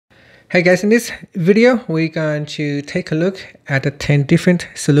Hey guys, in this video, we're going to take a look at the 10 different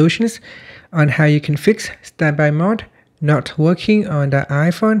solutions on how you can fix standby mode not working on the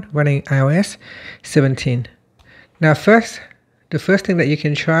iPhone running iOS 17. Now the first thing that you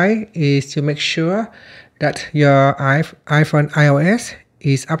can try is to make sure that your iPhone iOS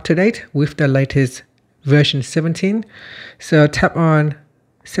is up to date with the latest version 17. So tap on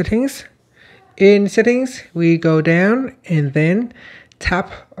Settings. In Settings, we go down and then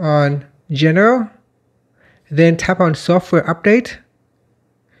tap on General, then tap on Software Update,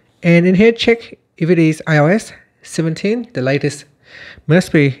 and in here check if it is iOS 17, the latest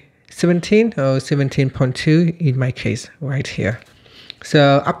must be 17 or 17.2 in my case right here.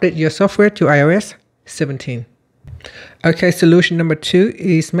 So update your software to iOS 17. Okay, solution number 2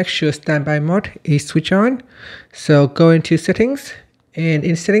 is make sure standby mode is switched on. So go into Settings, and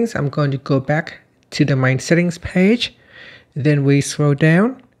in Settings I'm going to go back to the main settings page. Then we scroll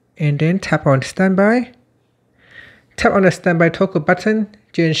down and then tap on standby. Tap on the standby toggle button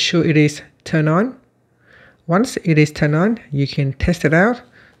to ensure it is turned on. Once it is turned on, you can test it out.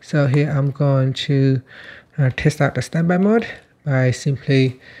 So here I'm going to test out the standby mode by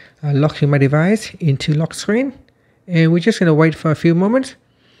simply locking my device into lock screen. And we're just going to wait for a few moments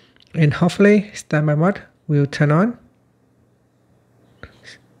and hopefully standby mode will turn on.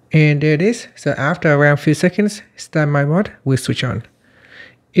 And there it is. So after around a few seconds, standby mode will switch on.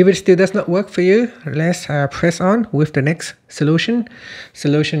 If it still does not work for you, let's press on with the next solution.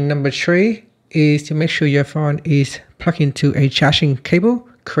 Solution number 3 is to make sure your phone is plugged into a charging cable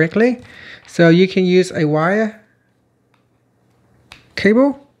correctly. So you can use a wire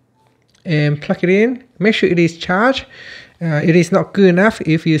cable and plug it in. Make sure it is charged. It is not good enough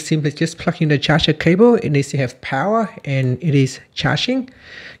if you simply just plug in the charger cable. It needs to have power and it is charging.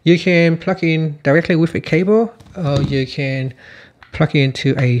 You can plug in directly with a cable, or you can plug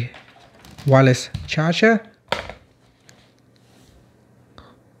into a wireless charger.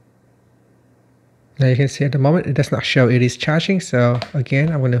 Now you can see at the moment it does not show it is charging. So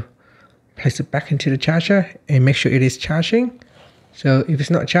again, I'm going to place it back into the charger and make sure it is charging. So if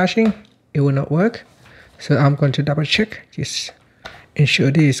it's not charging, it will not work. So I'm going to double check, just ensure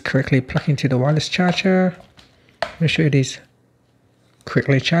it is correctly plugged into the wireless charger. Make sure it is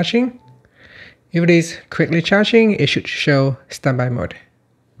correctly charging. If it is correctly charging, it should show standby mode.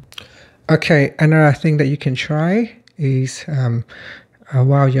 Okay, another thing that you can try is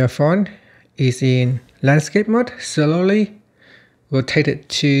while your phone is in landscape mode, slowly rotate it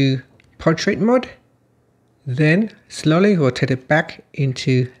to portrait mode, then slowly rotate it back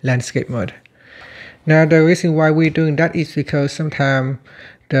into landscape mode. Now the reason why we're doing that is because sometimes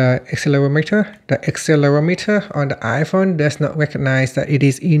the accelerometer on the iPhone does not recognize that it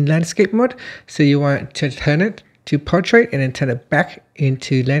is in landscape mode. So you want to turn it to portrait and then turn it back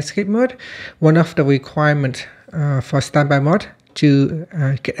into landscape mode. One of the requirements for standby mode to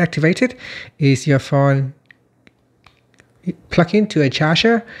get activated is your phone plug into a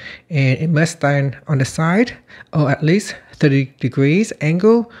charger and it must stand on the side or at least 30 degrees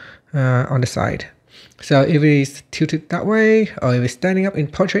angle on the side. So if it is tilted that way, or if it's standing up in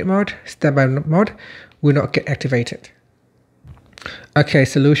portrait mode, standby mode will not get activated. Okay,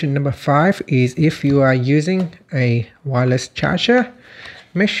 solution number 5 is if you are using a wireless charger,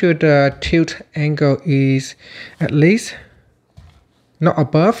 make sure the tilt angle is at least not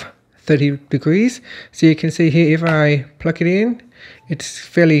above 30 degrees. So you can see here, if I plug it in, it's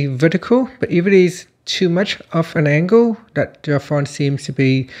fairly vertical, but if it is too much of an angle that your phone seems to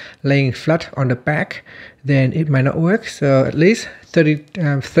be laying flat on the back, then it might not work. So at least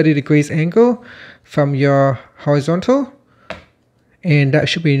 30 degrees angle from your horizontal, and that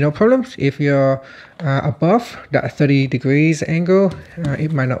should be no problems. If you're above that 30 degrees angle,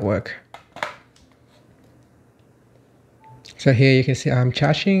 it might not work. So here you can see I'm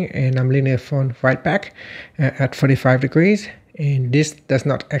charging and I'm leaning the phone right back at 45 degrees, and this does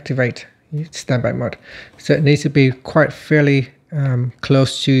not activate standby mode. So it needs to be quite fairly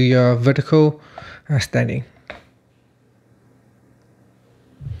close to your vertical standing.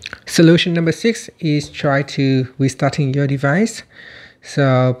 Solution number 6 is try to restarting your device.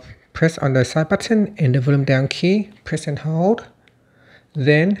 So press on the side button and the volume down key, press and hold.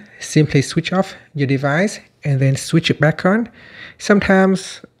 Then simply switch off your device and then switch it back on.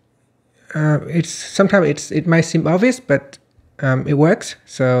 Sometimes it might seem obvious, but it works.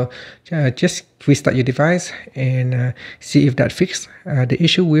 So just restart your device and see if that fixes the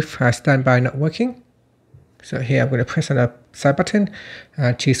issue with standby not working. So here I'm going to press on the side button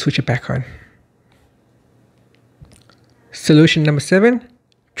to switch it back on. Solution number 7,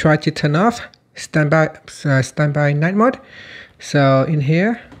 try to turn off standby night mode. So in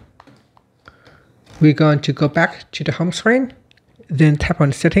here, we're going to go back to the home screen, then tap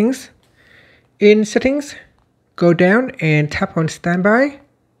on settings. In settings, go down and tap on standby,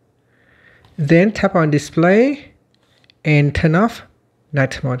 then tap on display and turn off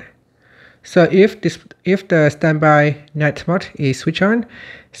night mode. So if the standby night mode is switched on,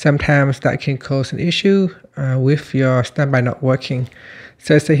 sometimes that can cause an issue with your standby not working.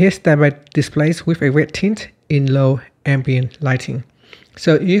 So here standby displays with a red tint in low ambient lighting.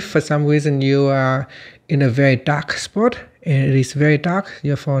 So if for some reason you are in a very dark spot and it is very dark,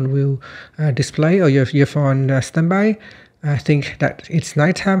 your phone will display, or your phone standby think that it's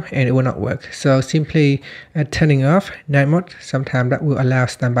nighttime and it will not work. So simply turning off night mode, sometimes that will allow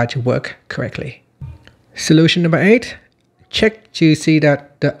standby to work correctly. Solution number 8, check to see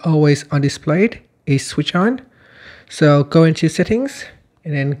that the always on display is switched on. So go into settings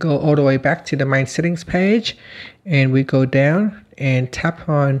and then go all the way back to the main settings page, and we go down and tap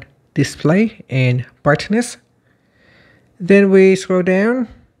on display and brightness. Then we scroll down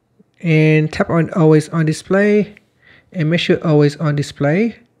and tap on always on display, and make sure always on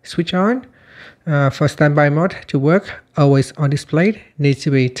display switch on. For standby mode to work, always on display needs to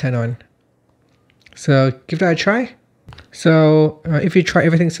be turned on. So give that a try. So if you try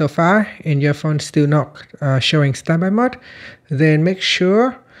everything so far and your phone still not showing standby mode, then make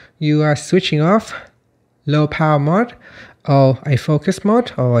sure you are switching off low power mode or a focus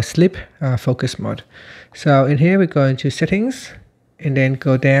mode or a sleep focus mode. So in here we go into settings and then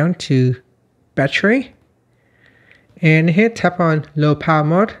go down to battery. And here tap on low power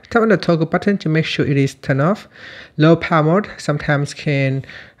mode, tap on the toggle button to make sure it is turned off. Low power mode sometimes can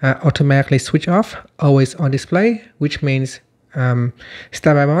automatically switch off always on display, which means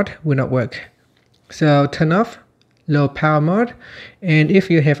standby mode will not work. So turn off low power mode, and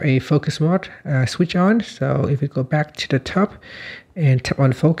if you have a focus mode, switch on. So if you go back to the top and tap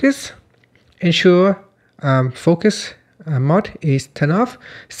on focus, ensure focus mode is turned off.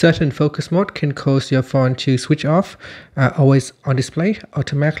 Certain focus mode can cause your phone to switch off always on display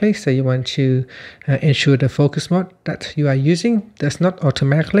automatically. So you want to ensure the focus mode that you are using does not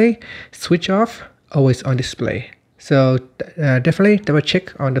automatically switch off always on display. So definitely double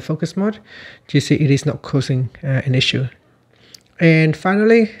check on the focus mode to see it is not causing an issue. And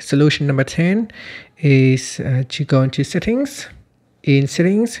finally, solution number 10 is to go into settings. In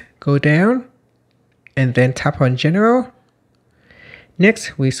settings, go down and then tap on general.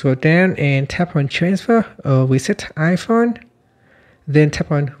 Next, we scroll down and tap on transfer or reset iPhone. Then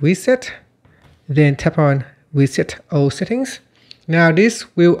tap on reset. Then tap on reset all settings. Now this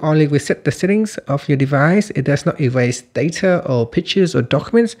will only reset the settings of your device. It does not erase data or pictures or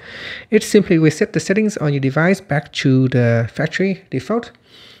documents. It simply resets the settings on your device back to the factory default.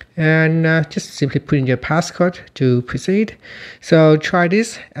 And just simply put in your passcode to proceed. So try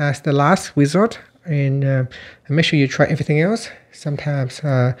this as the last resort, and make sure you try everything else. Sometimes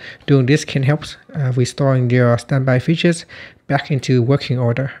doing this can help restoring your standby features back into working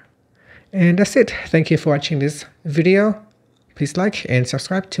order. And that's it. Thank you for watching this video. Please like and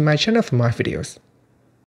subscribe to my channel for more videos.